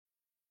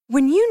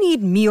When you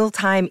need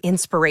mealtime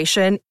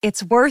inspiration,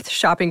 it's worth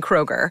shopping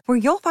Kroger, where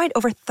you'll find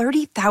over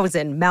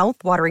 30,000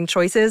 mouth-watering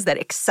choices that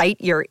excite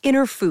your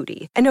inner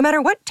foodie. And no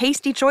matter what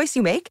tasty choice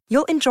you make,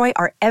 you'll enjoy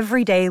our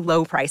everyday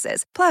low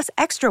prices, plus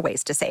extra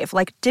ways to save,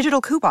 like digital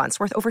coupons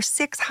worth over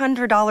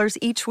 $600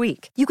 each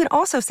week. You can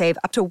also save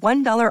up to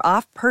 $1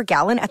 off per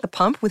gallon at the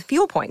pump with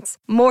fuel points.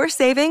 More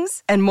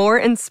savings and more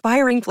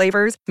inspiring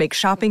flavors make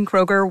shopping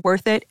Kroger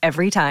worth it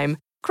every time.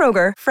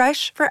 Kroger,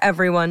 fresh for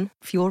everyone.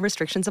 Fuel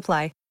restrictions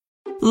apply.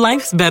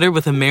 Life's better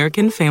with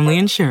American Family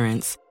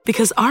Insurance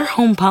because our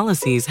home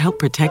policies help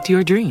protect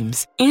your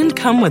dreams and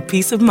come with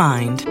peace of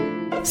mind.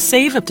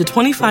 Save up to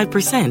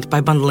 25% by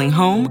bundling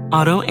home,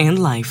 auto,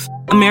 and life.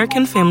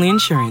 American Family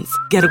Insurance.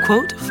 Get a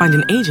quote, find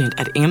an agent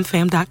at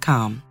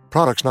amfam.com.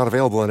 Products not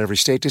available in every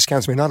state.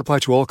 Discounts may not apply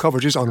to all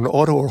coverages on an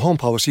auto or home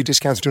policy.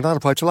 Discounts do not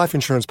apply to life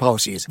insurance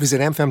policies. Visit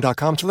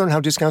amfam.com to learn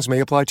how discounts may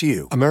apply to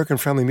you. American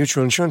Family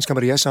Mutual Insurance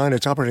Company, SI, and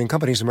its operating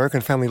companies,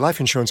 American Family Life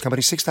Insurance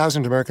Company,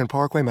 6000 American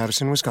Parkway,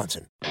 Madison,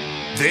 Wisconsin.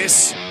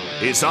 This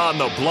is On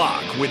the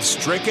Block with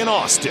Strick and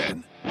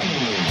Austin.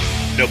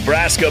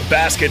 Nebraska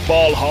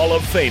Basketball Hall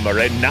of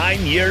Famer and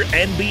 9-year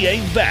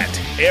NBA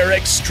vet,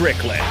 Eric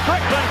Strickland.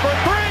 Strickland for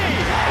three!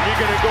 And you're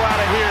going to go out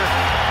of here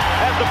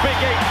as the Big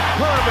 8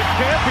 tournament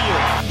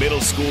champion. Middle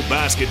school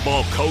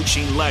basketball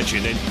coaching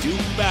legend and Duke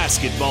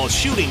basketball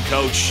shooting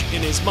coach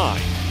in his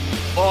mind,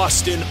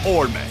 Austin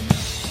Orman.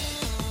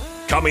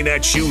 Coming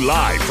at you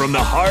live from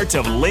the heart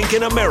of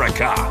Lincoln,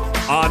 America.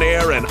 On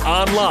air and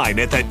online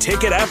at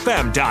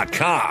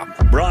theticketfm.com.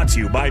 Brought to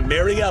you by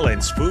Mary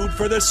Ellen's Food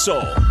for the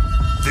Soul.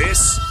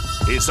 This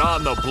is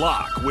On the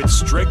Block with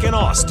Strick and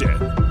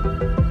Austin.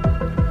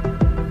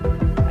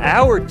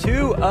 Hour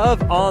 2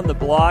 of On the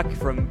Block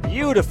from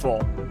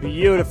beautiful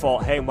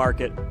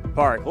Haymarket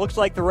Park. Looks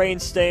like the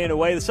rain's staying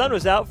away. The sun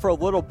was out for a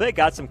little bit,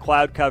 got some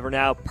cloud cover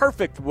now.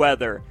 Perfect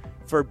weather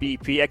for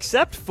BP,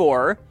 except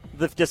for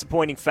the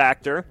disappointing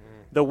factor.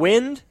 The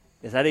wind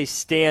is at a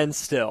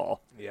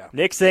standstill. Yeah.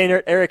 Nick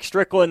Sainert, Eric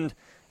Strickland,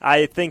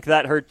 I think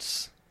that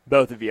hurts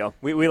both of you.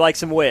 We like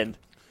some wind.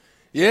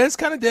 Yeah, it's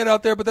kind of dead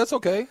out there, but that's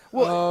okay.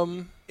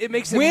 Well, it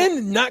makes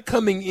wind not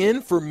coming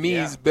in for me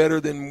is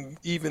better than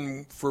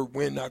even for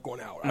wind not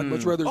going out. I'd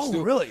much rather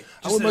still. Really?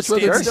 I would much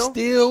rather be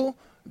still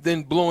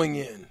than blowing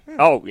in.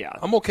 Oh yeah,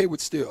 I'm okay with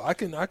still. I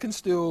can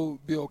still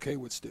be okay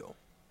with still.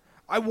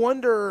 I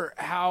wonder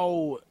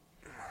how.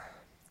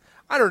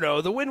 I don't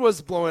know. The wind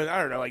was blowing.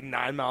 I don't know, like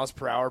 9 miles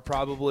per hour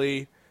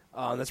probably.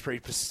 That's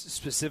pretty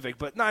specific,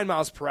 but 9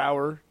 miles per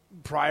hour.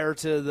 Prior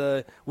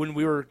to when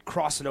we were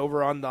crossing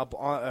over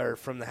or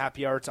from the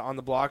happy hour to On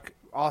the Block,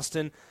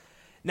 Austin.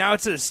 Now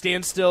it's at a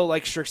standstill.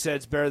 Like Strick said,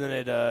 it's better than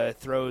it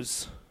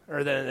throws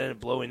or than it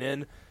blowing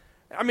in.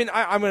 I mean,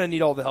 I'm going to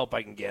need all the help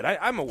I can get.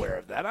 I'm aware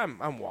of that.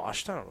 I'm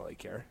washed. I don't really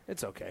care.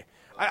 It's okay.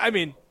 I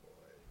mean,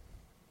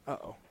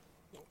 uh-oh.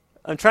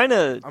 I'm trying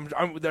to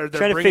they're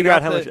trying to figure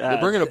out how much. They're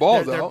bringing the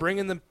balls out. They're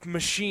bringing the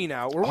machine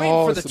out. We're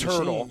waiting for the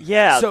turtle. Machine.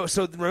 Yeah.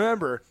 So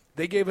remember.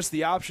 They gave us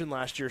the option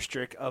last year,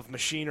 Strick, of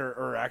machine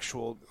or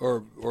actual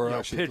or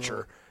actual pitcher.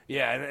 throw.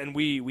 Yeah, and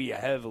we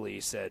heavily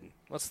said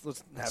let's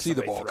have see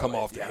the somebody ball throw come it.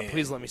 off the Yeah, hand.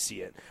 please let me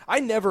see it. I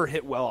never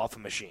hit well off a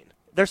machine.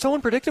 They're so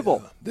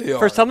unpredictable. Yeah, they are.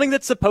 For something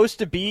that's supposed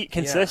to be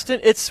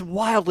consistent, it's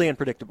wildly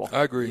unpredictable.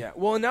 I agree. Yeah.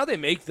 Well, and now they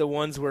make the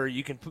ones where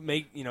you can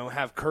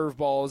have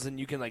curveballs and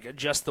you can like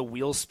adjust the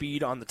wheel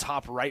speed on the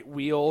top right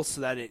wheel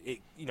so that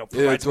it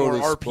provides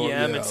totally more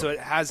RPM and so it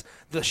has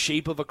the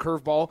shape of a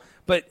curveball,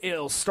 but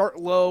it'll start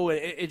low and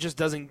it just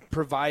doesn't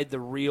provide the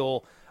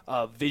real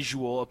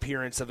visual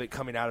appearance of it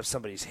coming out of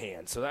somebody's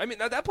hand. So, I mean,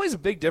 that plays a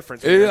big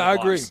difference. Yeah, I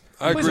agree.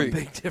 I plays agree. A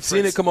big difference.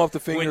 Seeing it come off the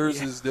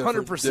fingers is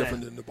different, 100%.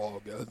 different than the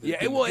ball.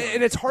 Yeah, well,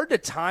 and it's hard to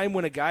time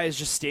when a guy is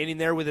just standing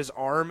there with his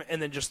arm and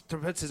then just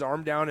puts his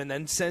arm down and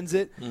then sends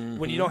it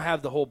when you don't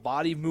have the whole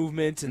body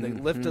movement and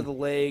the lift of the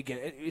leg. And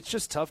it's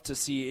just tough to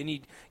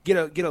see get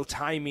a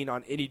timing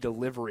on any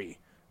delivery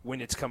when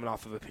it's coming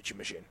off of a pitching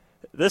machine.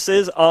 This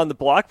is On the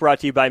Block,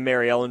 brought to you by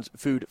Mary Ellen's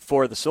Food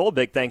for the Soul.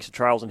 Big thanks to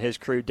Charles and his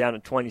crew down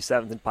at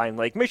 27th and Pine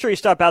Lake. Make sure you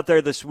stop out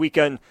there this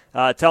weekend.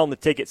 Tell them the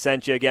ticket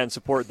sent you. Again,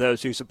 support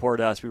those who support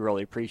us. We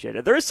really appreciate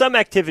it. There is some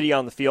activity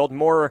on the field,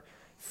 more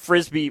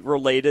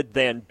Frisbee-related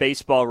than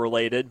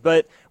baseball-related.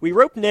 But we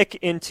roped Nick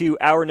into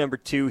hour number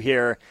 2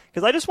 here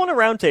because I just want a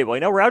roundtable.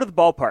 We're out of the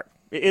ballpark.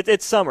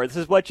 It's summer. This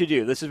is what you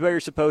do. This is where you're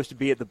supposed to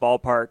be at the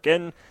ballpark.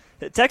 And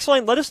text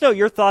line, let us know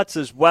your thoughts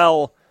as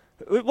well.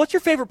 What's your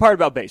favorite part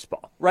about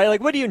baseball, right?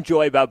 Like, what do you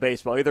enjoy about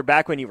baseball? Either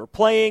back when you were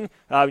playing,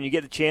 when you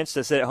get the chance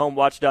to sit at home,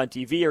 watch it on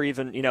TV, or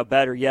even,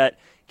 better yet,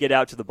 get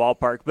out to the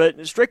ballpark.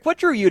 But, Strick, what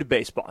drew you to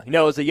baseball?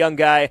 As a young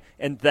guy,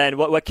 and then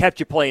what kept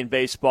you playing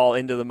baseball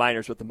into the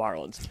minors with the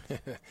Marlins?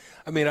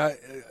 I mean, I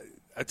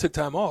took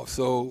time off.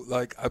 So,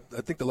 I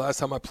think the last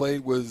time I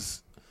played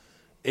was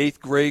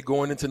 8th grade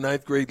going into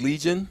 9th grade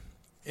Legion.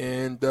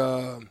 And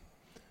that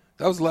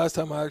was the last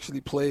time I actually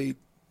played,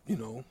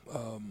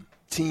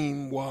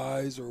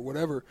 team-wise or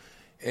whatever,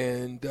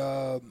 and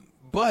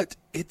but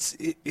it's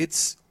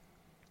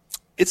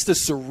the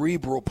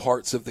cerebral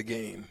parts of the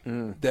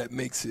game that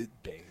makes it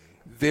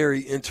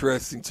very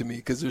interesting to me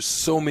because there's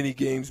so many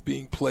games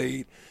being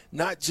played,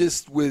 not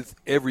just with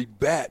every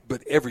bat,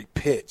 but every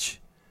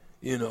pitch,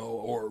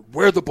 or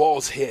where the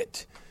ball's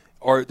hit.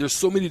 Or there's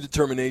so many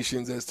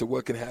determinations as to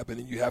what can happen,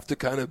 and you have to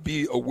kind of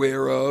be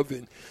aware of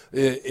and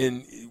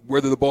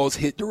whether the ball's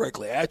hit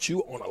directly at you,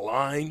 on a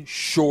line,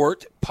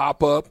 short,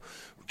 pop up.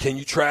 Can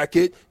you track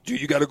it? Do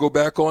you got to go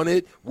back on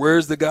it?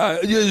 Where's the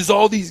guy? There's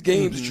all these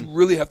games that you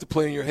really have to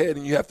play in your head,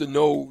 and you have to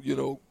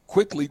know,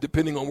 quickly,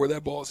 depending on where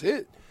that ball's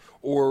hit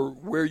or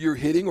where you're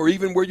hitting or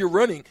even where you're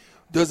running.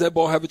 Does that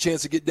ball have a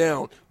chance to get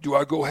down? Do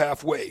I go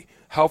halfway?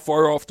 How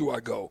far off do I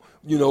go?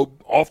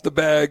 Off the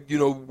bag,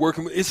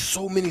 working. It's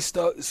so many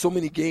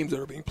games that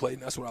are being played,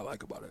 and that's what I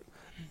like about it.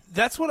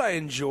 That's what I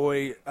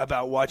enjoy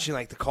about watching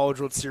like the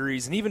College World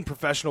Series and even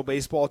professional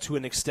baseball to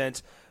an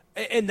extent.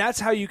 And that's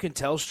how you can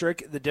tell,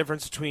 Strick, the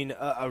difference between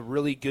a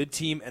really good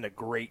team and a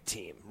great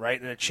team, right?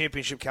 And a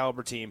championship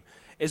caliber team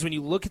is when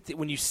you look at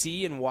when you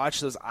see and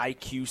watch those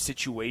IQ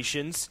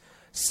situations.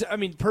 So,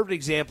 perfect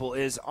example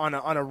is on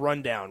a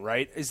rundown,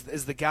 right?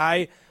 Is the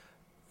guy?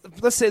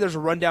 Let's say there's a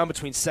rundown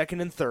between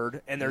second and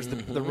third, and there's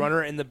the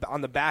runner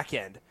on the back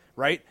end,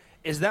 right?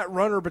 Is that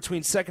runner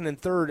between second and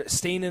third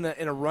staying in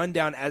a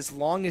rundown as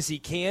long as he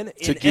can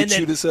to get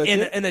you to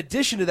second? In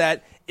addition to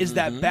that, is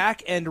that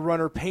back end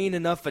runner paying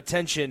enough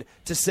attention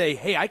to say,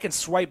 hey, I can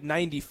swipe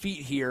 90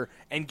 feet here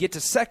and get to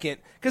second?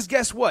 Because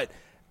guess what?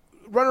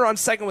 Runner on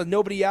second with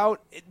nobody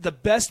out, the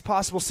best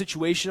possible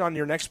situation on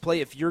your next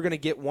play, if you're going to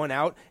get one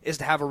out, is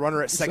to have a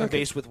runner at second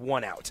base with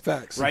one out.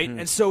 Facts. Right?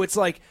 And so it's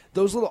like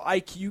those little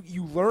IQ,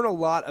 you learn a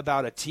lot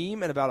about a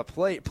team and about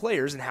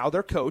players and how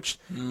they're coached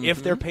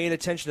if they're paying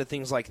attention to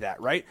things like that,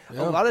 right?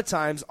 Yeah. A lot of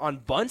times on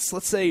bunts,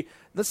 let's say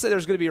there's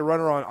going to be a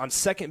runner on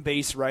second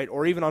base, right,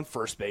 or even on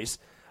first base,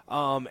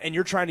 and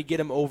you're trying to get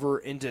him over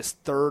into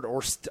third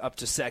or up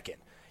to second.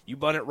 You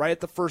bunt it right at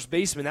the first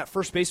baseman. That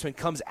first baseman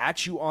comes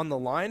at you on the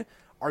line.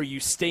 Are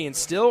you staying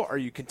still? Are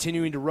you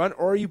continuing to run?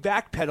 Or are you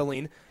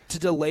backpedaling to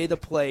delay the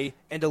play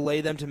and delay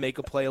them to make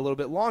a play a little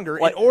bit longer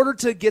in order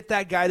to get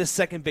that guy to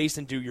second base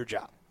and do your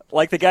job?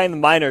 Like the guy in the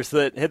minors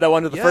that hit that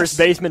one to the first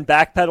baseman,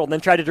 backpedaled, and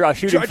then tried to draw a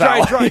shooting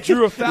foul.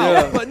 Drew a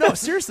foul. But no,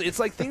 seriously, it's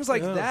like things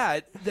like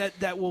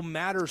that will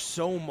matter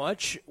so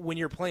much when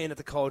you're playing at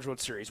the College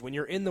World Series, when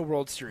you're in the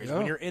World Series,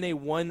 when you're in a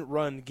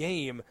one-run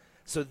game.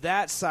 So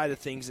that side of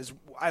things is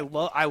I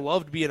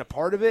loved being a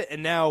part of it,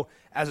 and now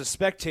as a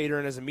spectator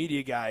and as a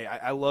media guy,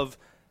 I love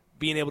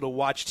being able to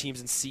watch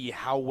teams and see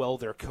how well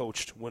they're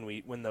coached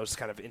when those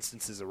kind of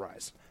instances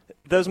arise.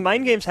 Those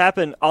mind games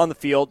happen on the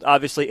field,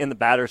 obviously in the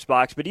batter's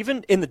box, but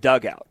even in the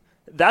dugout.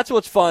 That's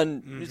what's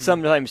fun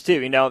sometimes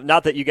too.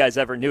 Not that you guys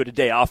ever knew what a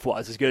day off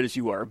was, as good as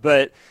you were,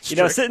 but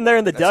sitting there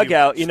in the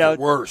dugout, it's the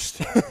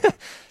worst.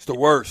 It's the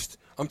worst.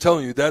 I'm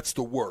telling you, that's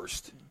the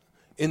worst.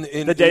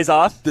 The days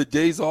off? The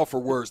days off are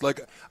worse.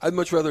 Like, I'd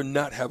much rather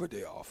not have a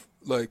day off.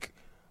 Like,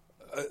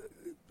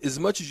 as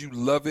much as you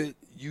love it,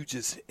 you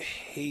just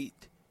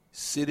hate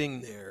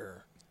sitting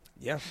there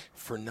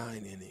for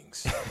 9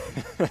 innings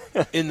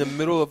in the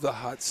middle of the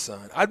hot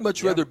sun. I'd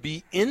much rather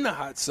be in the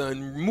hot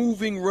sun,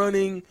 moving,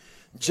 running,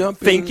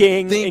 jumping,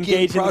 thinking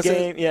engaging the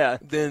game,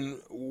 than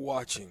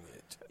watching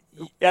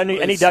it.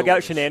 Any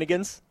dugout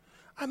shenanigans?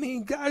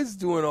 Guys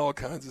doing all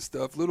kinds of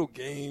stuff, little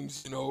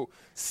games,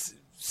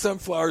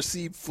 sunflower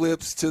seed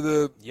flips to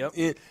the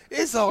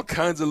it's all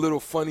kinds of little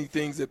funny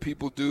things that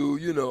people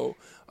do,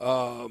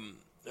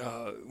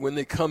 when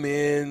they come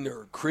in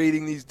or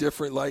creating these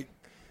different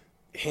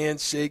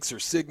handshakes or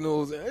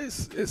signals.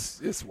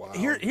 It's wild.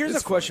 Here's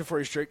a question for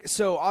you, Strick.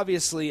 So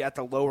obviously at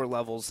the lower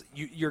levels,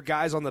 your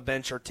guys on the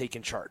bench are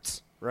taking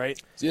charts, right?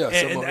 Yeah,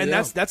 and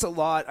that's a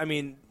lot.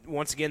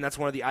 Once again, that's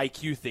one of the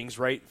IQ things,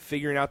 right?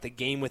 Figuring out the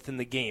game within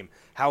the game.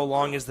 How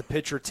long is the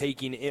pitcher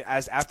taking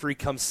after he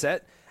comes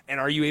set? And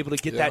are you able to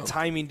get that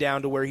timing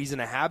down to where he's in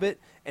a habit?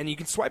 And you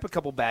can swipe a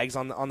couple bags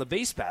on the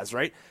base paths,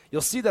 right?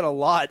 You'll see that a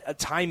lot of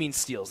timing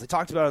steals. They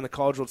talked about it in the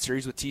College World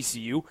Series with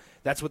TCU.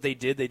 That's what they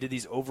did. They did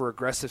these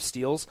over-aggressive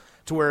steals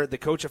to where the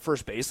coach at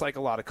first base, like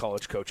a lot of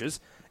college coaches,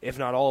 if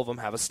not all of them,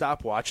 have a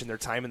stopwatch and they're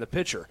timing the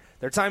pitcher.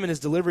 They're timing his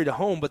delivery to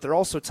home, but they're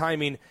also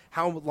timing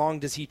how long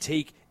does he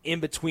take in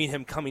between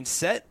him coming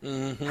set?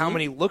 How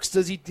many times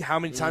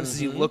does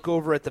he look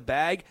over at the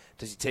bag?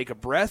 Does he take a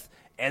breath?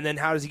 And then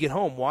how does he get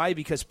home? Why?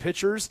 Because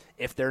pitchers,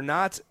 if they're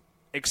not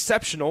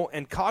exceptional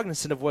and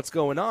cognizant of what's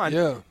going on,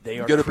 they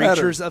are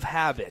creatures of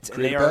habit.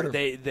 And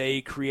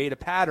they create a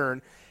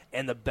pattern,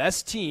 and the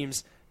best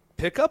teams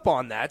pick up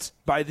on that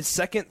by the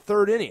second,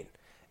 third inning.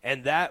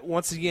 And that,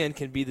 once again,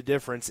 can be the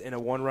difference in a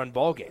one-run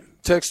ball game.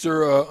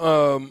 Texter,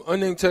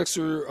 unnamed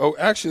texter. Oh,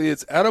 actually,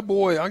 it's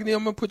Attaboy. I'm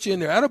going to put you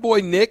in there.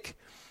 Attaboy Nick.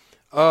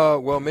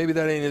 Well, maybe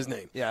that ain't his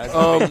name. Yeah.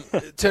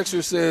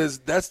 Texter says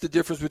that's the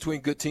difference between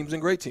good teams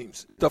and great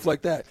teams. Stuff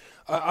like that.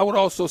 I would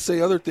also say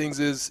other things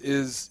is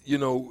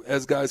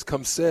as guys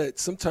come set,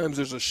 sometimes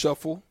there's a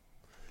shuffle,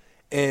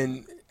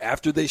 and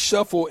after they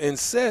shuffle and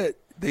set,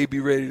 they be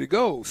ready to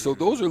go. So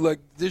those are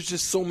there's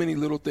just so many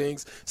little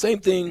things. Same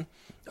thing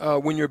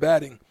when you're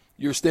batting.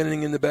 You're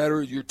standing in the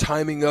batter, you're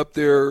timing up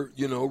their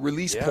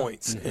release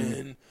points,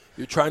 and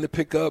You're trying to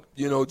pick up,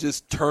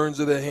 just turns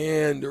of the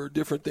hand or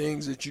different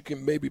things that you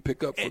can maybe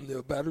pick up from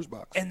the batter's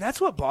box. And that's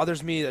what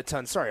bothers me a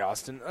ton. Sorry,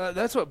 Austin.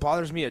 That's what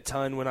bothers me a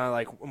ton when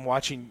I'm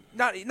watching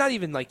not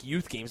even like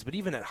youth games, but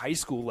even at high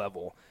school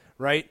level,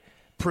 right?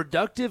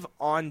 Productive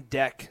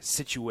on-deck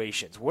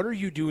situations. What are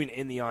you doing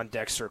in the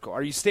on-deck circle?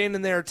 Are you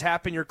standing there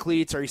tapping your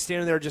cleats? Are you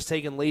standing there just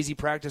taking lazy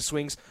practice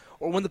swings?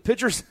 Or when the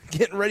pitcher's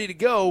getting ready to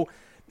go,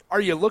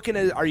 are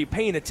you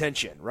paying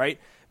attention, right?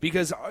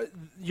 Because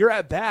your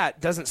at-bat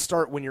doesn't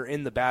start when you're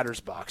in the batter's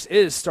box. It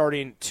is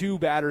starting 2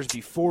 batters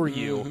before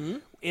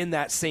you in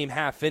that same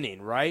half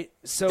inning, right?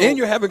 And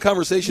you're having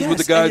conversations with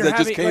the guys that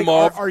just came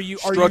off,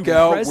 struck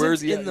out. Where's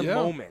he in the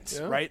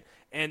moment, right?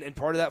 And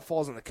part of that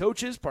falls on the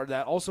coaches. Part of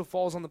that also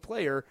falls on the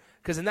player,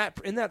 because in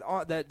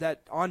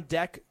that on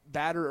deck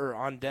batter or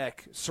on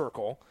deck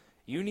circle,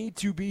 you need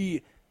to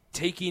be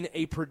taking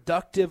a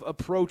productive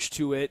approach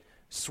to it,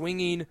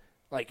 swinging,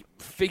 like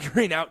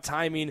figuring out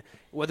timing.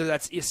 Whether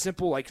that's a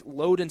simple like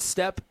load and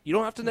step, you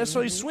don't have to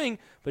necessarily swing,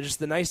 but just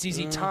the nice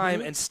easy time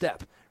and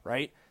step,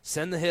 right?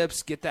 Send the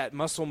hips, get that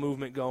muscle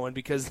movement going,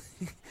 because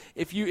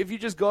if you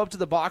just go up to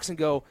the box and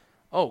go,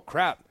 oh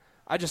crap,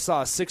 I just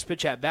saw a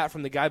 6-pitch at-bat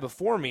from the guy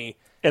before me.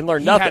 And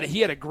learned nothing.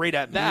 He had a great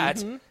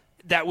at-bat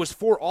that was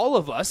for all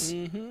of us,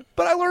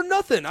 but I learned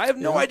nothing. I have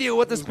no idea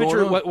what this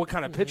pitcher, what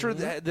kind of pitcher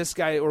this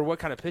guy, or what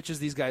kind of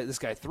pitches this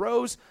guy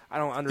throws. I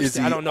don't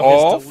understand. I don't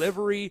know his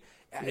delivery.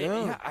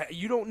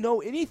 You don't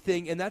know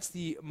anything, and that's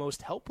the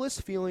most helpless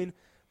feeling.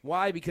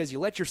 Why? Because you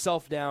let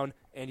yourself down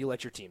and you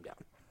let your team down.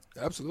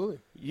 Absolutely.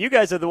 You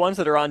guys are the ones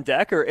that are on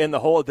deck or in the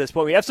hole at this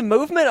point. We have some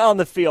movement on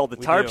the field. The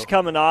tarp's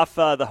coming off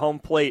the home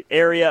plate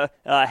area.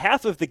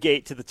 Half of the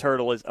gate to the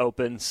Turtle is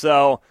open.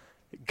 So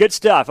good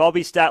stuff. I'll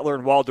be Statler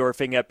and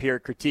Waldorfing up here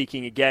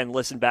critiquing again.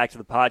 Listen back to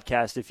the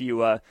podcast if you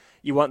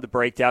want the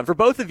breakdown. For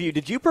both of you,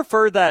 did you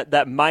prefer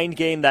that mind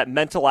game, that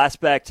mental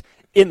aspect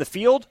in the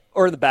field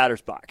or in the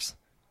batter's box?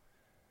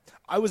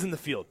 I was in the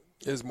field.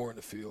 It was more in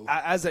the field.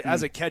 As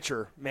a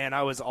catcher, man,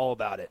 I was all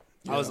about it.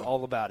 I was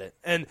all about it.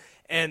 And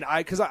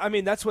because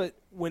that's what,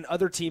 when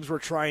other teams were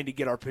trying to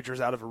get our pitchers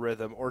out of a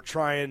rhythm or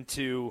trying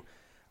to,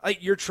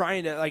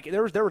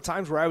 there were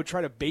times where I would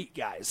try to bait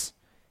guys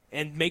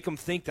and make them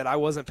think that I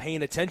wasn't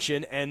paying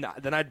attention, and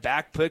then I'd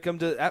backpick them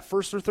at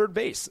first or third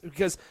base.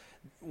 Because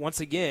once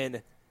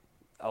again,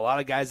 a lot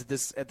of guys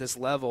at this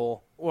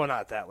level, well, not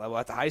at that level,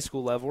 at the high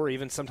school level, or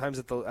even sometimes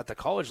at the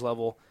college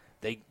level,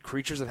 they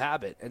creatures of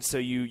habit, and so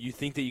you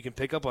think that you can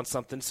pick up on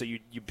something, so you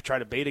try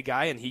to bait a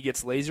guy, and he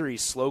gets lazy, or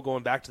he's slow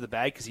going back to the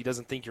bag because he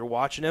doesn't think you're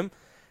watching him,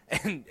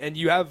 and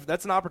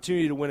that's an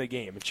opportunity to win a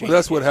game. And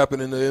that's what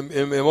happened in the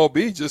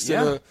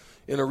MLB,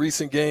 in a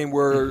recent game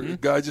where a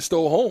guy just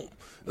stole home.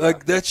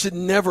 That should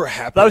never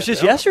happen. That was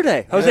just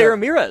yesterday. Jose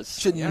Ramirez.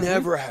 Should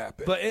never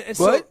happen. But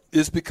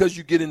it's because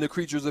you get into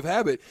creatures of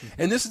habit.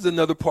 And this is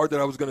another part that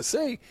I was going to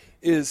say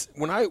is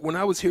when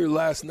I was here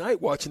last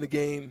night watching the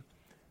game,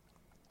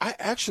 I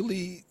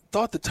actually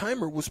thought the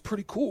timer was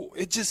pretty cool.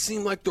 It just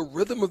seemed like the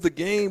rhythm of the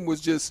game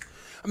was just.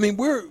 I mean,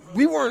 we're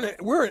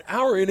an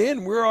hour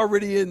in. We're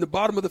already in the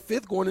bottom of the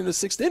 5th, going into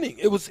 6th inning.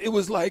 It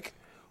was like,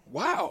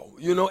 wow,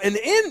 and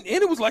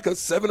it was like a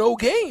 7-0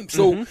 game.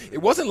 So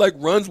it wasn't like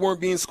runs weren't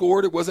being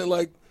scored. It wasn't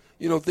like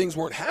things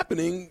weren't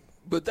happening.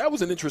 But that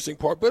was an interesting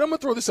part. But I'm gonna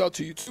throw this out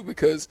to you too,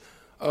 because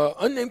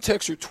unnamed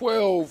texter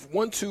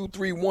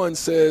 121231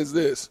 says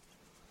this: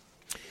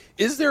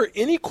 is there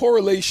any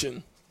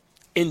correlation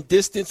in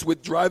distance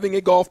with driving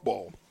a golf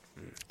ball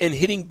and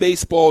hitting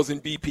baseballs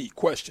in BP?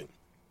 Question.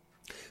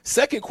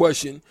 Second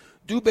question,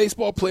 do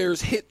baseball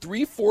players hit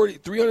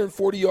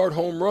 340-yard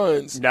home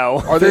runs? No.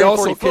 Are they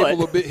also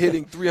capable of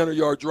hitting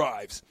 300-yard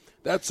drives?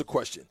 That's the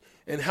question.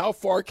 And how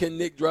far can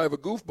Nick drive a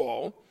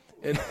goofball?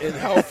 And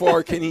how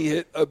far can he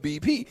hit a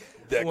BP?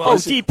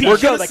 DP,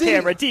 show the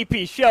camera.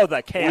 DP, show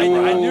the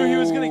camera. I knew he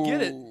was going to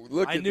get it.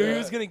 I knew he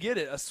was going to get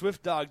it. A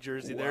Swift Dog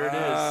jersey. There it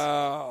is.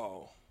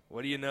 Wow.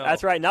 What do you know?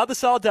 That's right. Not the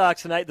Saw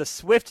Dogs tonight, the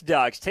Swift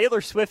Dogs. Taylor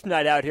Swift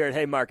night out here at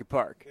Haymarket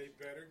Park. They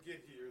better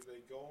get here.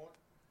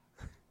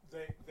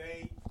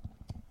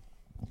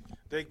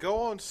 They go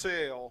on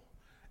sale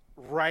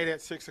right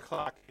at 6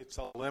 o'clock. It's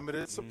a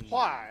limited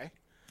supply.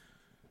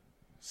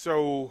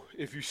 So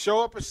if you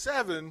show up at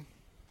 7,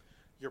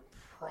 you're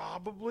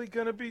probably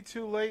going to be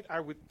too late. I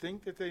would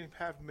think that they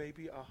have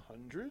maybe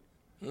 100.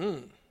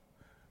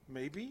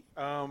 Maybe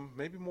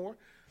more.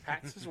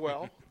 Hats as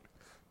well.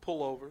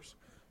 Pullovers.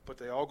 But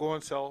they all go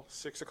on sale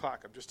 6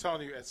 o'clock. I'm just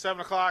telling you, at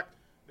 7 o'clock,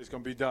 it's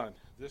going to be done.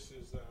 This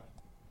is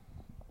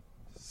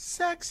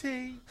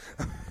sexy.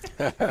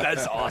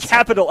 That's awesome.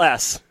 Capital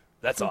S.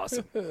 That's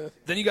awesome.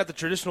 Then you got the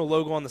traditional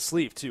logo on the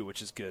sleeve, too,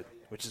 which is good,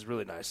 which is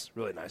really nice.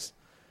 Really nice.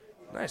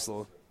 Nice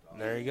little.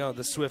 There you go,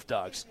 the Swift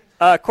Dogs.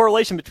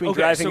 Correlation between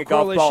driving a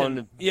golf ball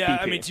and yeah,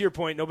 BP. I mean, to your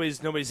point,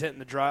 nobody's hitting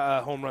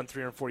the home run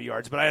 340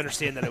 yards, but I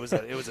understand that it was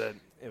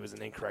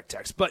an incorrect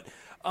text, but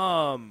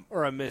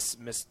or a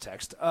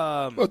mistext.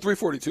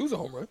 342 is a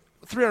home run.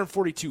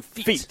 342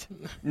 feet.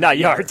 Not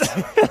yards.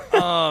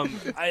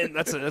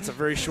 That's a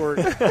very short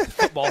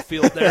football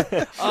field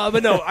there.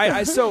 But no,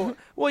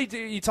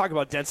 you talk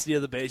about density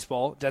of the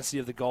baseball, density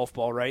of the golf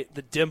ball, right?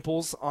 The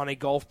dimples on a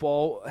golf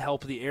ball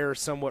help the air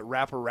somewhat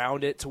wrap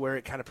around it to where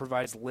it kind of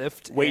provides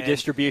lift. Weight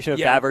distribution of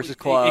bat versus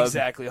club.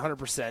 Exactly,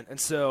 100%. And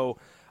so,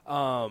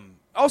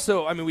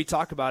 also, I mean, we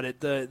talk about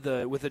it,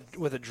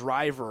 with a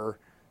driver,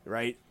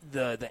 right?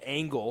 The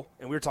angle,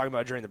 and we were talking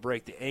about it during the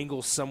break, the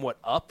angle's somewhat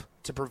up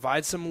to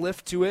provide some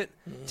lift to it,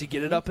 to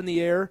get it up in the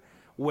air,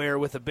 where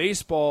with a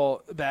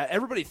baseball bat,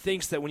 everybody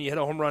thinks that when you hit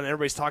a home run,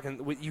 everybody's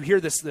talking, you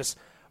hear this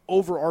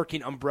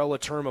overarching umbrella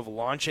term of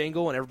launch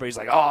angle, and everybody's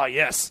like, oh,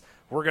 yes,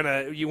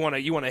 you want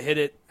to hit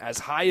it as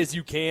high as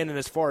you can and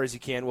as far as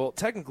you can. Well,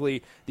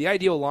 technically, the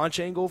ideal launch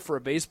angle for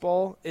a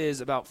baseball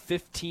is about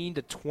 15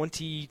 to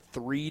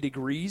 23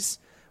 degrees,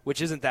 which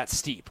isn't that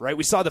steep, right?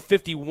 We saw the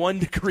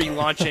 51-degree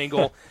launch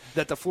angle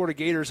that the Florida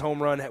Gators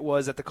home run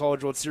was at the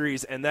College World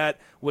Series, and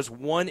that was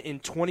 1 in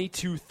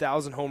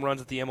 22,000 home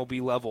runs at the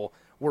MLB level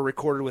were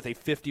recorded with a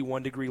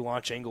 51-degree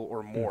launch angle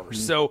or more. Mm-hmm.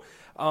 So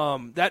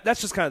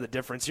that's just kind of the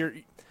difference here.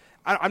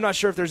 I'm not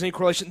sure if there's any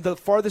correlation. The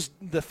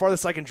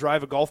farthest I can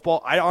drive a golf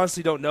ball, I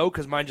honestly don't know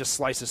because mine just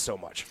slices so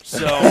much.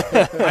 So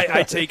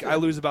I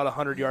lose about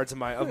 100 yards of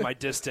my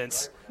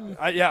distance. But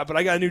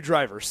I got a new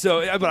driver. So,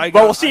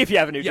 we'll see if you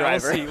have a new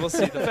driver. We'll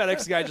see. The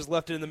FedEx guy just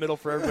left it in the middle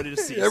for everybody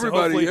to see.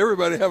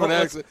 Everybody have an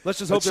accident. Let's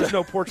just hope there's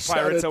no porch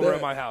pirates over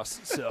at my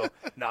house. So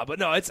I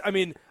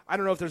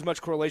don't know if there's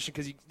much correlation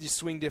because you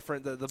swing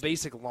different. The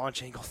basic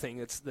launch angle thing.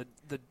 It's the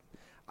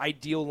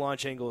ideal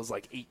launch angle is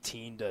like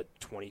 18 to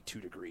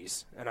 22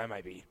 degrees, and I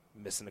might be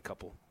missing a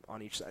couple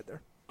on each side there.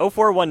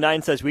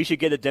 0419 says we should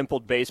get a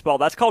dimpled baseball.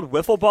 That's called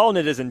wiffle ball, and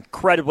it is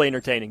incredibly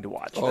entertaining to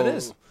watch. It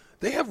is.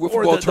 They have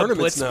wiffle ball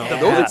tournaments now. Yeah.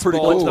 Those are pretty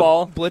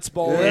cool. Blitz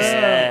ball.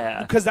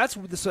 Yeah. Because that's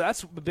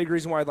the big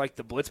reason why like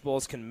the blitz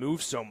balls can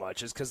move so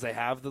much is because they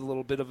have the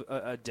little bit of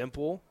a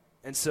dimple,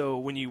 and so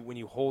when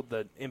you hold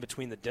in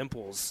between the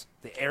dimples,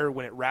 the air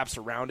when it wraps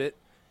around it,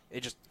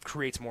 it just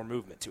creates more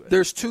movement to it.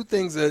 There's two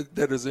things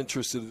that is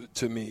interesting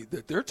to me,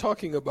 that they're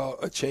talking about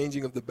a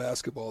changing of the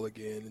basketball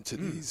again into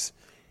these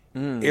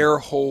air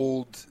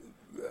hold.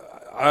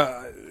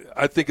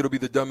 I think it'll be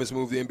the dumbest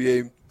move the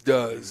NBA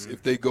does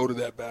if they go to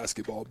that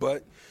basketball.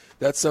 But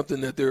that's something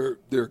that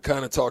they're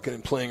kind of talking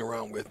and playing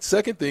around with.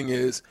 Second thing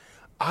is,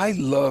 I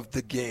love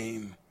the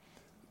game.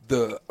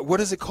 What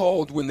is it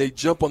called when they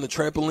jump on the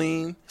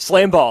trampoline?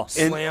 Slam ball.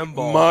 Slam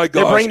ball. My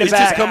gosh, they're bringing it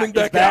back. Just coming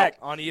back out.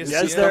 On ESPN.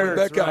 Yes, coming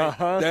back out.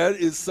 Uh-huh. That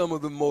is some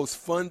of the most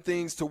fun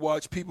things to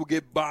watch people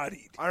get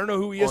bodied. I don't know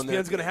who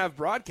ESPN's going to have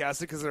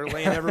broadcast it because they're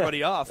laying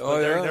everybody off.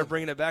 But they're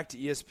bringing it back to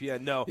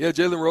ESPN. No. Yeah,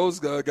 Jalen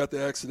Rose got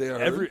the axe today. I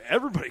heard.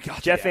 Everybody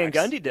got Jeff the Van axe.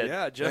 Gundy did.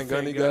 Yeah, Jeff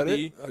Van Gundy got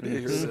it. I did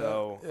hear that.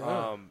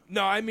 So,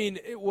 no, I mean,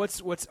 what's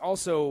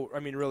also,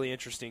 really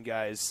interesting,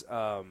 guys,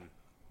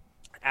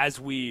 as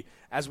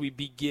we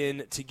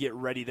begin to get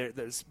ready,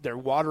 they're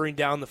watering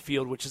down the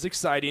field, which is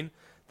exciting.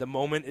 The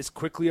moment is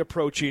quickly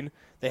approaching.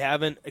 They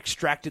haven't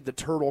extracted the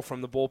turtle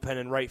from the bullpen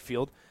in right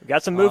field. We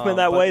got some movement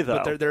that way,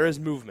 though. But there is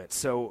movement.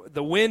 So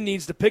the wind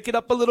needs to pick it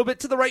up a little bit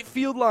to the right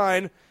field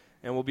line,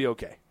 and we'll be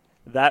okay.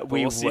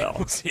 We will.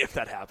 We'll see if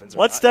that happens.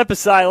 Let's step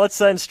aside. Let's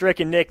send Strick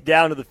and Nick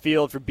down to the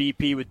field for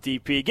BP with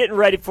DP. Getting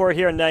ready for it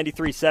here on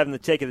 93.7, the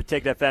Ticket,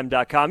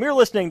 theticketfm.com. You're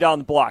listening to On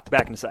the Block.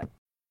 Back in a sec.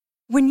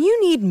 When you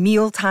need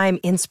mealtime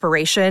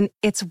inspiration,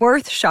 it's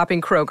worth shopping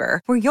Kroger,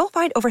 where you'll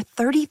find over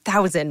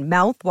 30,000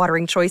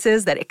 mouth-watering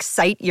choices that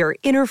excite your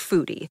inner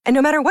foodie. And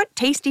no matter what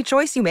tasty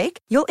choice you make,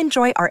 you'll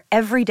enjoy our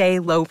everyday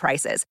low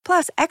prices,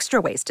 plus extra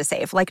ways to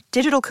save, like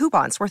digital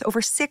coupons worth over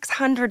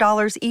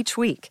 $600 each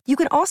week. You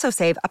can also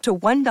save up to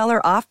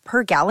 $1 off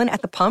per gallon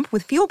at the pump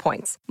with fuel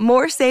points.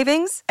 More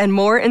savings and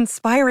more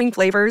inspiring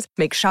flavors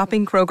make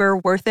shopping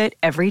Kroger worth it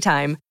every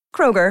time.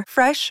 Kroger,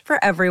 fresh for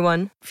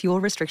everyone.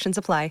 Fuel restrictions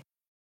apply.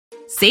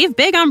 Save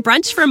big on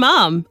brunch for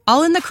mom,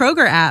 all in the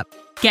Kroger app.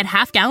 Get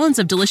half gallons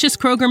of delicious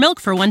Kroger milk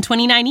for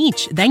 $1.29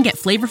 each. Then get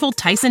flavorful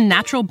Tyson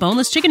natural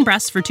boneless chicken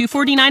breasts for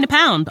 $2.49 a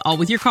pound, all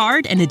with your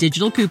card and a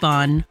digital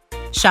coupon.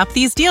 Shop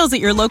these deals at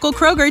your local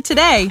Kroger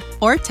today,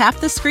 or tap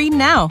the screen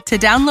now to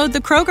download the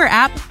Kroger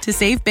app to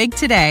save big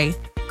today.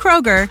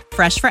 Kroger,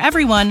 fresh for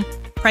everyone.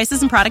 Prices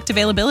and product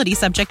availability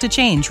subject to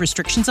change.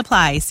 Restrictions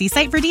apply. See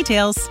site for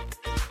details.